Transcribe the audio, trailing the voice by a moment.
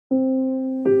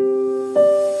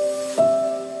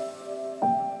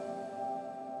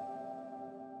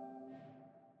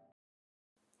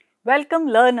Welcome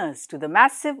learners to the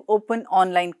massive open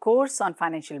online course on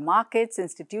financial markets,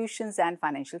 institutions and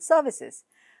financial services.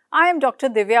 I am Dr.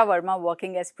 Divya Verma,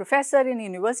 working as professor in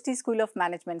University School of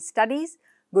Management Studies,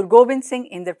 Guru Gobind Singh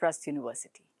Indraprasth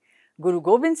University. Guru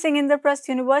Gobind Singh Indraprasth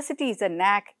University is a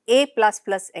NAAC A++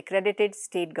 accredited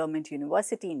state government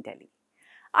university in Delhi.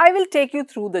 I will take you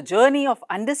through the journey of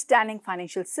understanding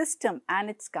financial system and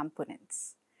its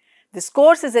components. This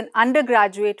course is an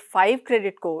undergraduate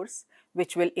 5-credit course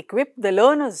which will equip the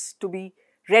learners to be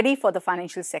ready for the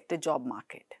financial sector job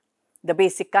market. The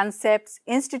basic concepts,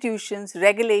 institutions,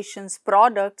 regulations,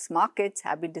 products, markets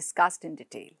have been discussed in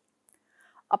detail.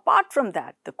 Apart from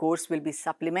that, the course will be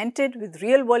supplemented with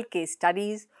real-world case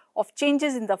studies of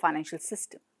changes in the financial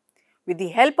system. With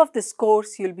the help of this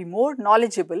course, you will be more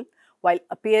knowledgeable while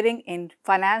appearing in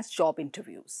finance job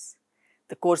interviews.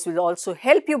 The course will also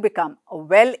help you become a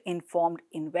well-informed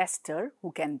investor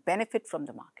who can benefit from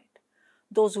the market.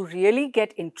 Those who really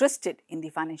get interested in the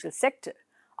financial sector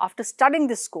after studying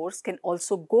this course can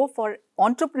also go for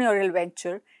entrepreneurial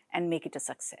venture and make it a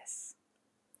success.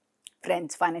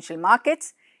 Friends, financial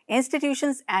markets,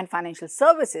 institutions and financial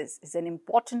services is an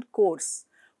important course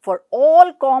for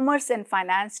all commerce and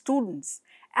finance students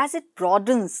as it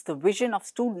broadens the vision of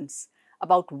students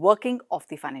about working of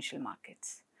the financial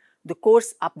markets. The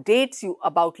course updates you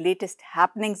about latest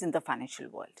happenings in the financial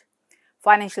world.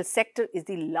 Financial sector is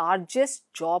the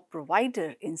largest job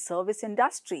provider in service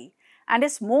industry and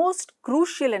is most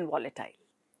crucial and volatile.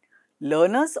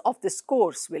 Learners of this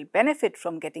course will benefit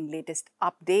from getting latest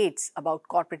updates about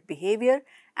corporate behavior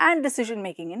and decision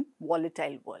making in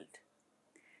volatile world.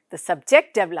 The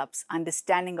subject develops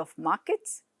understanding of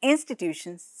markets,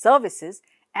 institutions, services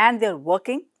and their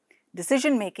working,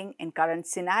 decision making in current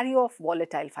scenario of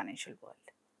volatile financial world.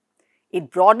 It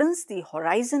broadens the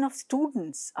horizon of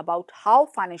students about how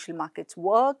financial markets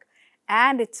work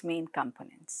and its main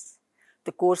components.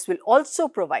 The course will also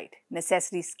provide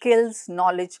necessary skills,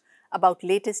 knowledge about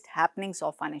latest happenings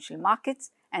of financial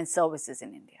markets and services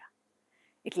in India.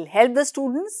 It will help the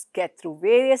students get through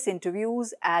various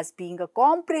interviews. As being a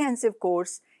comprehensive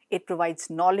course, it provides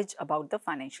knowledge about the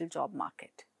financial job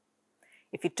market.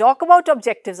 If we talk about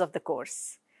objectives of the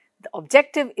course, the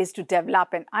objective is to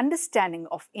develop an understanding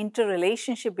of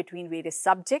interrelationship between various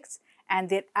subjects and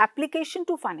their application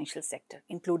to financial sector,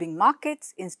 including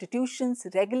markets, institutions,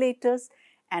 regulators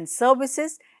and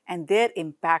services and their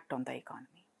impact on the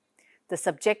economy. The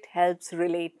subject helps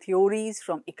relate theories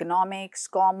from economics,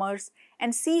 commerce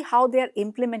and see how they are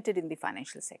implemented in the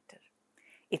financial sector.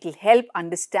 It will help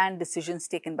understand decisions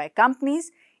taken by companies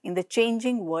in the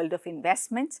changing world of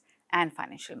investments and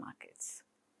financial markets.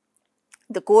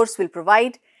 The course will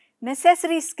provide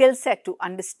necessary skill set to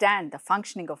understand the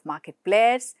functioning of market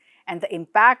players and the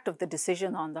impact of the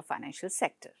decision on the financial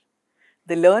sector.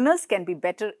 The learners can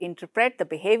better interpret the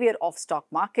behavior of stock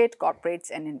market, corporates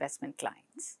and investment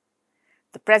clients.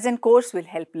 The present course will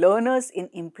help learners in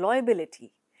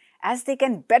employability as they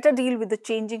can better deal with the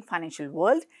changing financial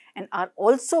world and are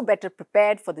also better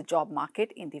prepared for the job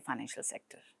market in the financial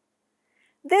sector.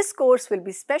 This course will be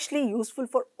especially useful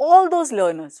for all those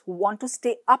learners who want to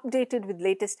stay updated with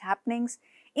latest happenings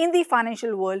in the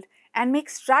financial world and make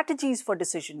strategies for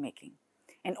decision making,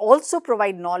 and also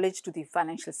provide knowledge to the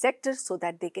financial sector so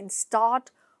that they can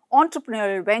start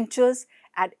entrepreneurial ventures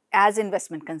as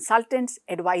investment consultants,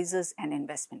 advisors and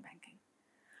investment banking.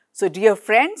 So dear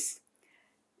friends,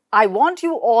 I want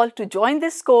you all to join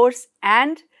this course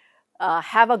and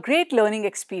have a great learning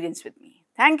experience with me.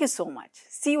 Thank you so much.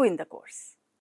 See you in the course.